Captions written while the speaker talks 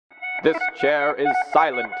This chair is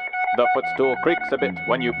silent. The footstool creaks a bit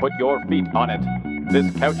when you put your feet on it.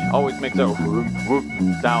 This couch always makes a whoop whoop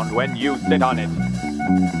sound when you sit on it.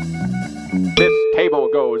 This table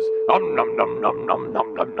goes nom nom nom nom nom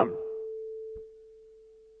nom nom nom.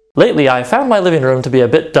 Lately, I found my living room to be a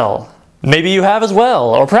bit dull. Maybe you have as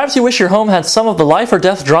well, or perhaps you wish your home had some of the life or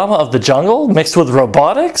death drama of the jungle mixed with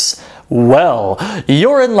robotics? Well,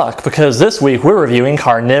 you're in luck because this week we're reviewing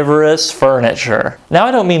Carnivorous Furniture. Now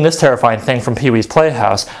I don't mean this terrifying thing from Pee-wee's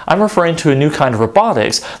Playhouse, I'm referring to a new kind of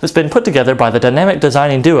robotics that's been put together by the dynamic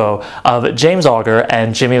designing duo of James Auger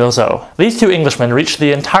and Jimmy Loiseau. These two Englishmen reached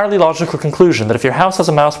the entirely logical conclusion that if your house has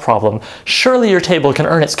a mouse problem, surely your table can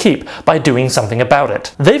earn its keep by doing something about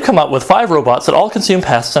it. They've come up with 5 robots that all consume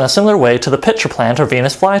pests in a similar way to the pitcher plant or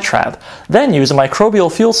Venus flytrap, then use a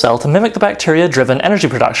microbial fuel cell to mimic the bacteria-driven energy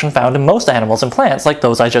production found in most animals and plants like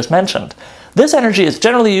those I just mentioned. This energy is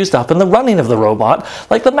generally used up in the running of the robot,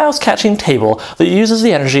 like the mouse catching table that uses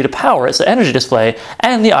the energy to power its energy display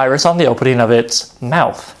and the iris on the opening of its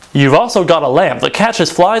mouth. You've also got a lamp that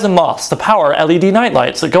catches flies and moths to power LED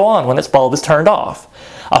nightlights that go on when its bulb is turned off,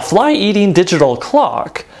 a fly-eating digital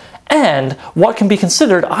clock, and what can be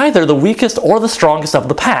considered either the weakest or the strongest of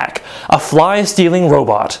the pack, a fly-stealing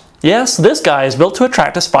robot. Yes, this guy is built to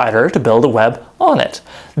attract a spider to build a web on it.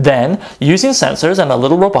 Then, using sensors and a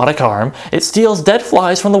little robotic arm, it steals dead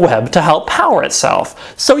flies from the web to help power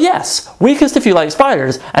itself. So yes, weakest if you like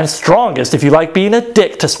spiders, and strongest if you like being a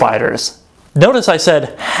dick to spiders. Notice I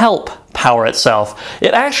said help power itself.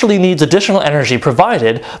 It actually needs additional energy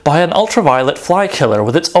provided by an ultraviolet fly killer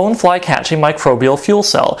with its own fly-catching microbial fuel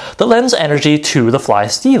cell that lends energy to the fly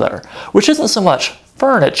stealer, which isn't so much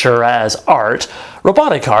furniture as art,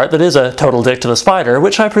 robotic art that is a total dick to the spider,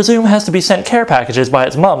 which I presume has to be sent care packages by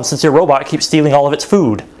its mum since your robot keeps stealing all of its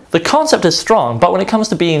food. The concept is strong, but when it comes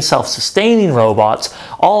to being self-sustaining robots,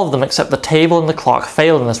 all of them except the table and the clock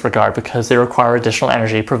fail in this regard because they require additional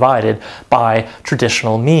energy provided by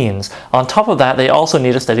traditional means. On top of that, they also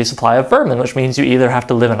need a steady supply of vermin, which means you either have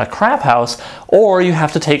to live in a crap house or you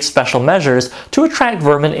have to take special measures to attract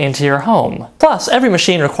vermin into your home. Plus, every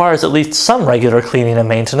machine requires at least some regular cleaning and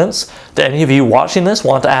maintenance. Do any of you watching this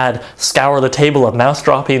want to add scour the table of mouse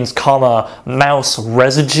droppings, mouse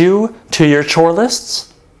residue to your chore lists?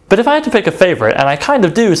 But if I had to pick a favorite, and I kind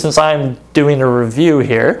of do since I'm doing a review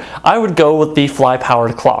here, I would go with the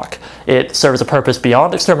fly-powered clock. It serves a purpose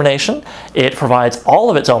beyond extermination, it provides all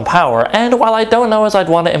of its own power, and while I don't know as I'd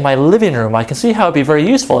want it in my living room, I can see how it'd be very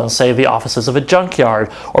useful in, say, the offices of a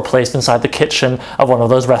junkyard, or placed inside the kitchen of one of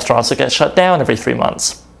those restaurants that gets shut down every 3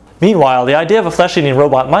 months. Meanwhile, the idea of a flesh-eating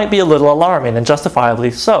robot might be a little alarming, and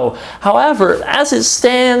justifiably so. However, as it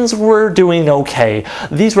stands, we're doing okay.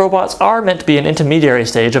 These robots are meant to be an intermediary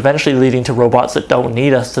stage, eventually leading to robots that don't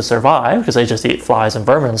need us to survive, because they just eat flies and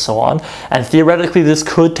vermin and so on. And theoretically, this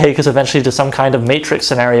could take us eventually to some kind of Matrix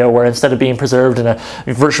scenario where instead of being preserved in a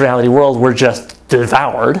virtual reality world, we're just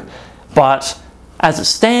devoured. But as it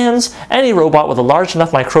stands, any robot with a large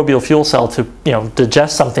enough microbial fuel cell to,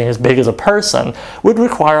 digest something as big as a person would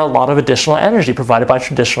require a lot of additional energy provided by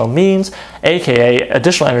traditional means, aka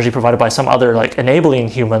additional energy provided by some other enabling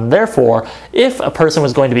human. Therefore, if a person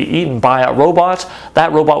was going to be eaten by a robot,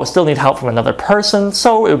 that robot would still need help from another person,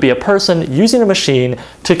 so it would be a person using a machine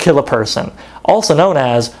to kill a person, also known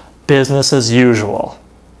as business as usual.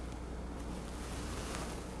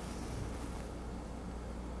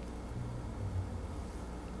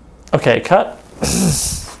 Okay, cut.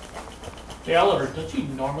 Hey Oliver, don't you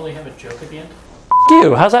normally have a joke at the end? F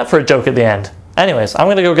you, how's that for a joke at the end? Anyways, I'm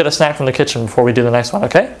gonna go get a snack from the kitchen before we do the next one,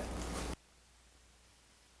 okay?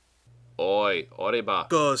 Oi, oriba.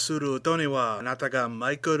 とするとにはあなたが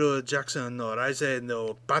マイケル・ジャクソンの来世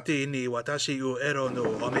のパティに私をエロの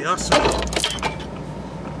おみやす。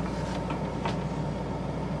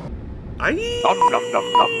はい。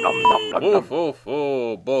ふふ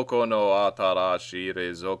ふ、僕の新しい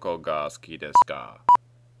冷蔵庫が好きですか？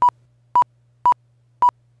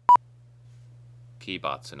奇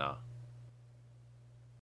抜な。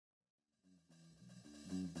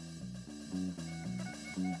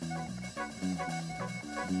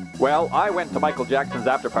Well, I went to Michael Jackson's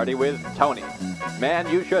after party with Tony. Man,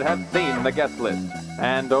 you should have seen the guest list.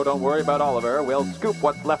 And oh, don't worry about Oliver, we'll scoop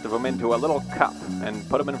what's left of him into a little cup and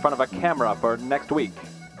put him in front of a camera for next week.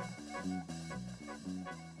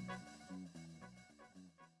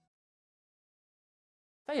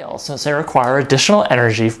 Fail, since they require additional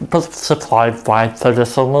energy supplied by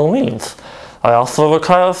traditional means. I also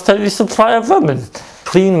require a steady supply of vermin.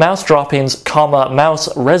 Clean mouse droppings,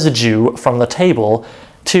 mouse residue from the table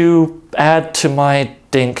to add to my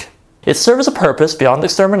dink It serves a purpose beyond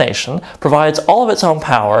extermination, provides all of its own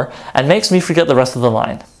power, and makes me forget the rest of the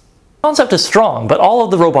line. The concept is strong, but all of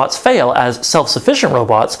the robots fail as self-sufficient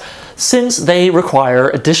robots since they require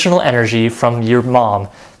additional energy from your mom,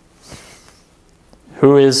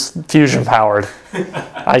 who is fusion powered,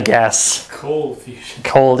 I guess. Cold fusion.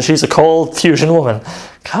 Cold. She's a cold fusion woman.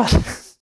 God.